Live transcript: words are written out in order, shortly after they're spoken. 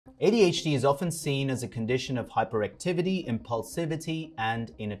ADHD is often seen as a condition of hyperactivity, impulsivity,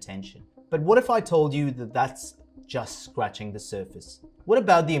 and inattention. But what if I told you that that's just scratching the surface? What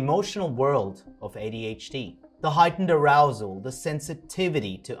about the emotional world of ADHD? The heightened arousal, the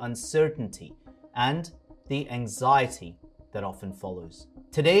sensitivity to uncertainty, and the anxiety that often follows.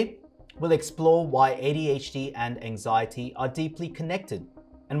 Today, we'll explore why ADHD and anxiety are deeply connected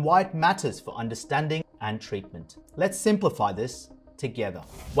and why it matters for understanding and treatment. Let's simplify this together.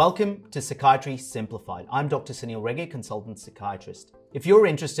 Welcome to Psychiatry Simplified. I'm Dr. Sanil Rege, consultant psychiatrist. If you're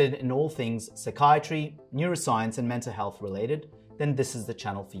interested in all things psychiatry, neuroscience, and mental health related, then this is the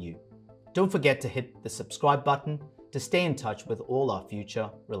channel for you. Don't forget to hit the subscribe button to stay in touch with all our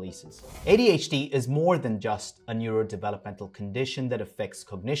future releases. ADHD is more than just a neurodevelopmental condition that affects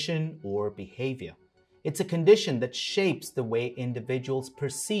cognition or behavior. It's a condition that shapes the way individuals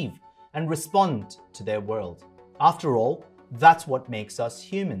perceive and respond to their world. After all, that's what makes us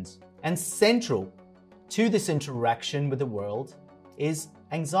humans. And central to this interaction with the world is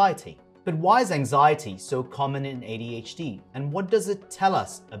anxiety. But why is anxiety so common in ADHD, and what does it tell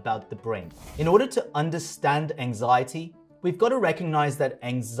us about the brain? In order to understand anxiety, we've got to recognize that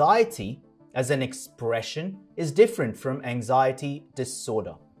anxiety as an expression is different from anxiety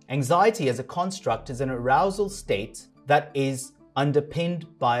disorder. Anxiety as a construct is an arousal state that is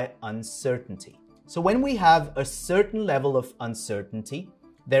underpinned by uncertainty. So when we have a certain level of uncertainty,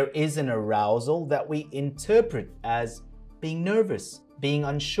 there is an arousal that we interpret as being nervous, being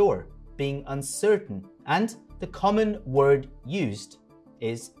unsure, being uncertain, and the common word used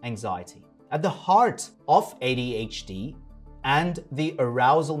is anxiety. At the heart of ADHD and the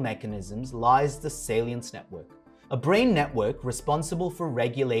arousal mechanisms lies the Salience network, a brain network responsible for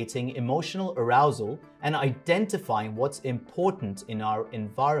regulating emotional arousal and identifying what's important in our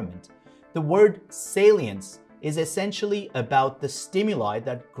environment. The word salience is essentially about the stimuli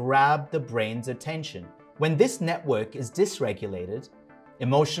that grab the brain's attention. When this network is dysregulated,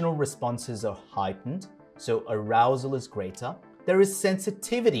 emotional responses are heightened, so arousal is greater. There is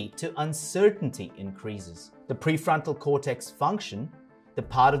sensitivity to uncertainty increases. The prefrontal cortex function, the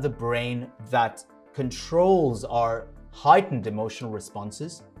part of the brain that controls our heightened emotional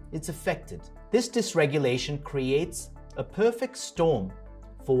responses, it's affected. This dysregulation creates a perfect storm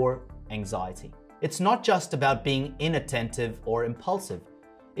for anxiety. It's not just about being inattentive or impulsive.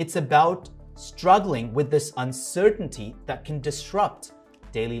 It's about struggling with this uncertainty that can disrupt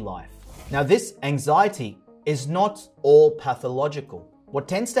daily life. Now, this anxiety is not all pathological. What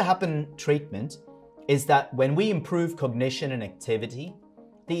tends to happen in treatment is that when we improve cognition and activity,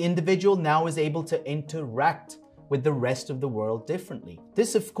 the individual now is able to interact with the rest of the world differently.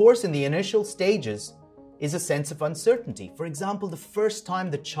 This, of course, in the initial stages is a sense of uncertainty. For example, the first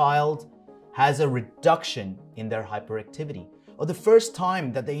time the child has a reduction in their hyperactivity, or the first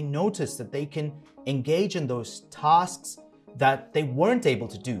time that they notice that they can engage in those tasks that they weren't able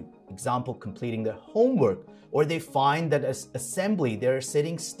to do. Example, completing their homework, or they find that as assembly, they're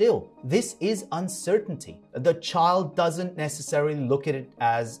sitting still. This is uncertainty. The child doesn't necessarily look at it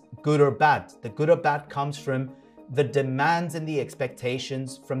as good or bad. The good or bad comes from the demands and the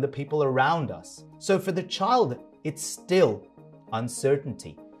expectations from the people around us. So for the child, it's still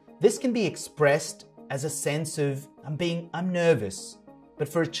uncertainty. This can be expressed as a sense of, I'm nervous. But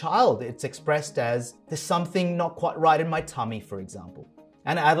for a child, it's expressed as, there's something not quite right in my tummy, for example.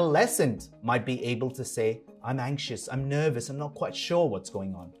 An adolescent might be able to say, I'm anxious, I'm nervous, I'm not quite sure what's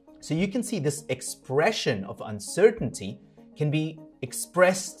going on. So you can see this expression of uncertainty can be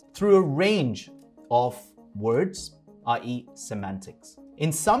expressed through a range of words, i.e. semantics.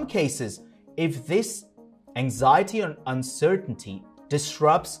 In some cases, if this anxiety and uncertainty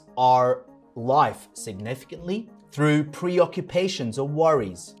disrupts our life significantly through preoccupations or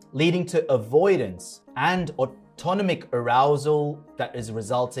worries, leading to avoidance and autonomic arousal that is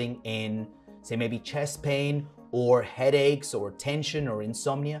resulting in, say, maybe chest pain or headaches or tension or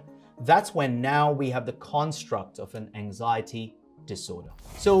insomnia, that's when now we have the construct of an anxiety disorder.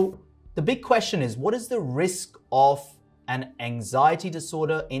 So the big question is, what is the risk of an anxiety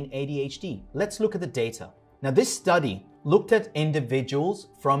disorder in ADHD? Let's look at the data. Now, this study looked at individuals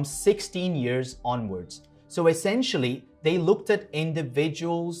from 16 years onwards. So essentially, they looked at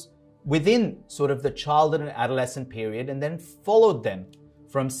individuals within sort of the childhood and adolescent period and then followed them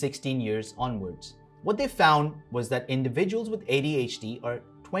from 16 years onwards. What they found was that individuals with ADHD are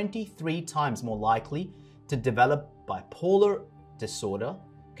 23 times more likely to develop bipolar disorder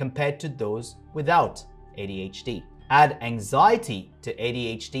compared to those without ADHD. Add anxiety to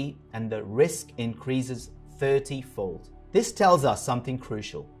ADHD and the risk increases 30-fold. This tells us something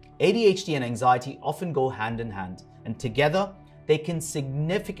crucial. ADHD and anxiety often go hand in hand, and together they can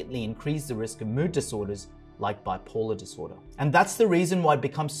significantly increase the risk of mood disorders like bipolar disorder. And that's the reason why it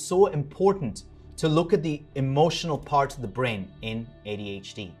becomes so important to look at the emotional part of the brain in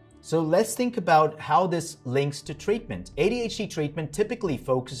ADHD. So let's think about how this links to treatment. ADHD treatment typically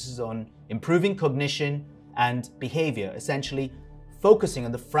focuses on improving cognition and behavior, essentially focusing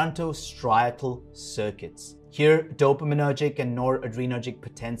on the frontostriatal circuits. Here, dopaminergic and noradrenergic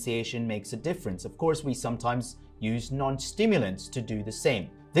potentiation makes a difference. Of course, we sometimes use non-stimulants to do the same.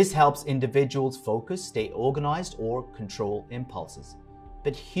 This helps individuals focus, stay organized, or control impulses.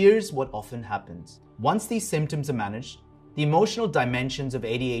 But here's what often happens. Once these symptoms are managed, the emotional dimensions of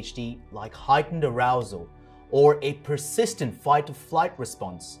ADHD, like heightened arousal or a persistent fight-or-flight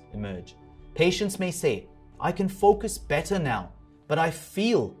response, emerge. Patients may say, "I can focus better now, but I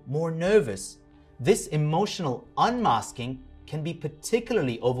feel more nervous." This emotional unmasking can be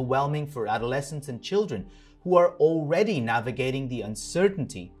particularly overwhelming for adolescents and children who are already navigating the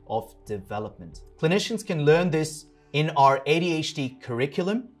uncertainty of development. Clinicians can learn this in our ADHD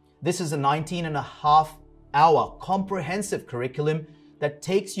curriculum. This is a 19.5-hour comprehensive curriculum that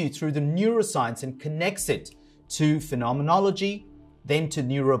takes you through the neuroscience and connects it to phenomenology, then to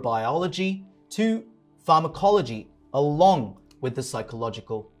neurobiology, to pharmacology, along with the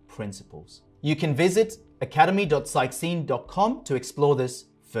psychological principles. You can visit academy.psychscene.com to explore this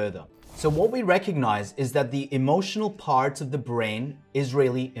further. So what we recognize is that the emotional part of the brain is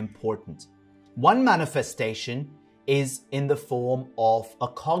really important. One manifestation is in the form of a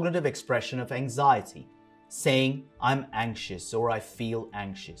cognitive expression of anxiety, saying, "I'm anxious" or "I feel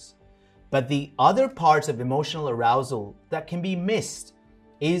anxious." But the other part of emotional arousal that can be missed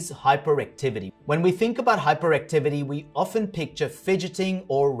is hyperactivity. When we think about hyperactivity, we often picture fidgeting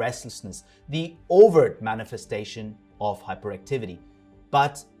or restlessness, the overt manifestation of hyperactivity.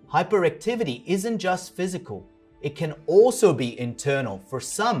 But hyperactivity isn't just physical. It can also be internal. For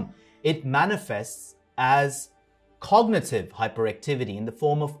some, it manifests as cognitive hyperactivity in the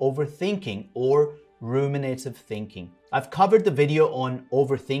form of overthinking or ruminative thinking. I've covered the video on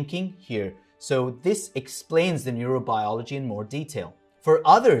overthinking here, so this explains the neurobiology in more detail. For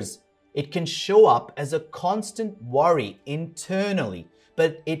others, it can show up as a constant worry internally,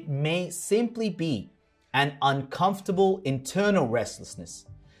 but it may simply be an uncomfortable internal restlessness.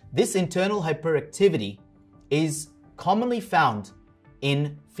 This internal hyperactivity is commonly found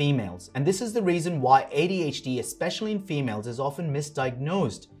in females, and this is the reason why ADHD, especially in females, is often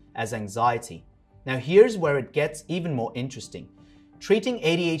misdiagnosed as anxiety. Now here's where it gets even more interesting. Treating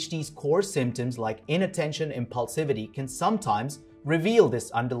ADHD's core symptoms like inattention, impulsivity can sometimes reveal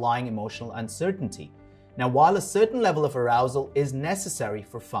this underlying emotional uncertainty. Now, while a certain level of arousal is necessary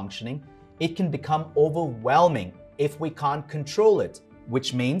for functioning, it can become overwhelming if we can't control it,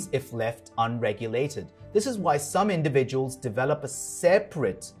 which means if left unregulated. This is why some individuals develop a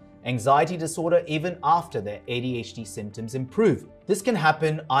separate anxiety disorder even after their ADHD symptoms improve. This can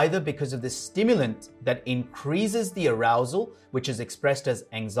happen either because of the stimulant that increases the arousal, which is expressed as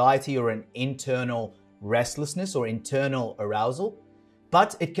anxiety or an internal restlessness or internal arousal,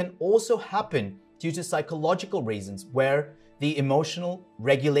 but it can also happen due to psychological reasons where the emotional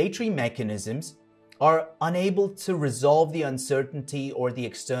regulatory mechanisms are unable to resolve the uncertainty or the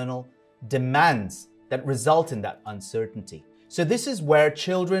external demands that result in that uncertainty. So this is where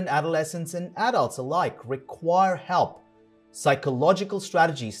children, adolescents, and adults alike require help, psychological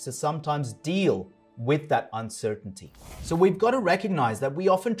strategies to sometimes deal with that uncertainty. So we've got to recognize that we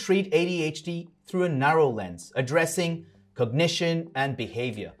often treat ADHD through a narrow lens, addressing cognition and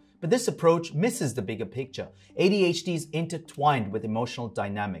behavior. But this approach misses the bigger picture. ADHD is intertwined with emotional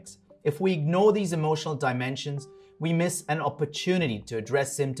dynamics. If we ignore these emotional dimensions, we miss an opportunity to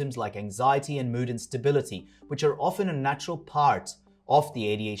address symptoms like anxiety and mood instability, which are often a natural part of the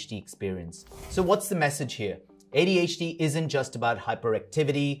ADHD experience. So what's the message here? ADHD isn't just about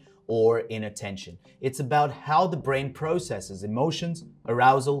hyperactivity or inattention. It's about how the brain processes emotions,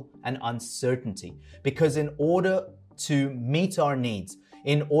 arousal, and uncertainty. Because in order to meet our needs,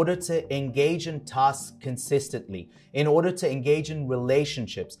 in order to engage in tasks consistently, in order to engage in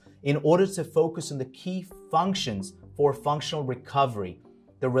relationships, in order to focus on the key functions for functional recovery,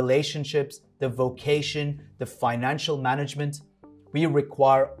 the relationships, the vocation, the financial management, we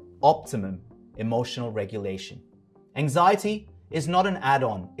require optimum emotional regulation. Anxiety is not an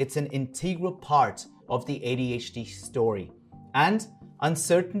add-on, it's an integral part of the ADHD story. And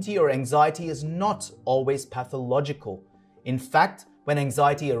uncertainty or anxiety is not always pathological. In fact, when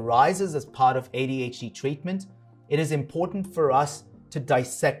anxiety arises as part of ADHD treatment, it is important for us to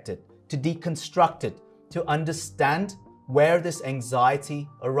dissect it, to deconstruct it, to understand where this anxiety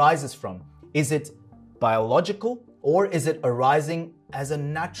arises from. Is it biological Or is it arising as a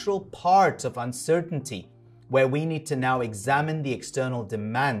natural part of uncertainty, where we need to now examine the external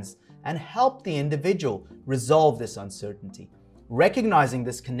demands and help the individual resolve this uncertainty? Recognizing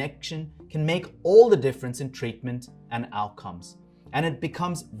this connection can make all the difference in treatment and outcomes. And it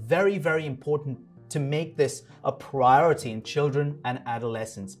becomes very, very important to make this a priority in children and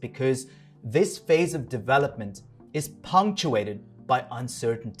adolescents, because this phase of development is punctuated by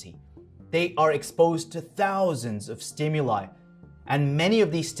uncertainty. They are exposed to thousands of stimuli, and many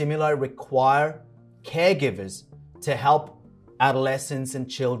of these stimuli require caregivers to help adolescents and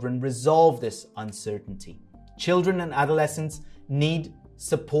children resolve this uncertainty. Children and adolescents need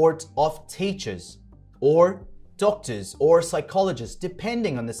support of teachers or doctors or psychologists,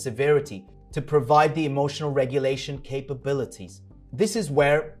 depending on the severity, to provide the emotional regulation capabilities. This is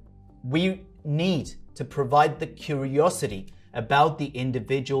where we need to provide the curiosity about the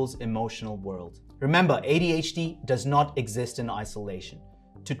individual's emotional world. Remember, ADHD does not exist in isolation.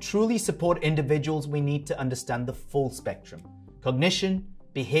 To truly support individuals, we need to understand the full spectrum: cognition,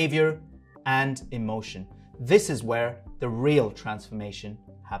 behavior, and emotion. This is where the real transformation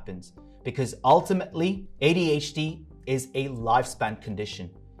happens, because ultimately ADHD is a lifespan condition,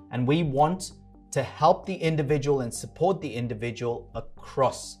 and we want to help the individual and support the individual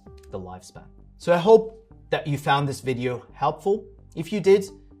across the lifespan. So I hope that you found this video helpful. If you did,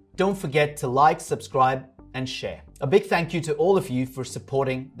 don't forget to like, subscribe, and share. A big thank you to all of you for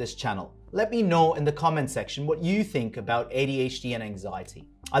supporting this channel. Let me know in the comment section what you think about ADHD and anxiety.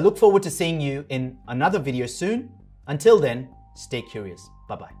 I look forward to seeing you in another video soon. Until then, stay curious.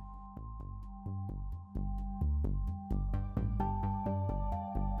 Bye-bye.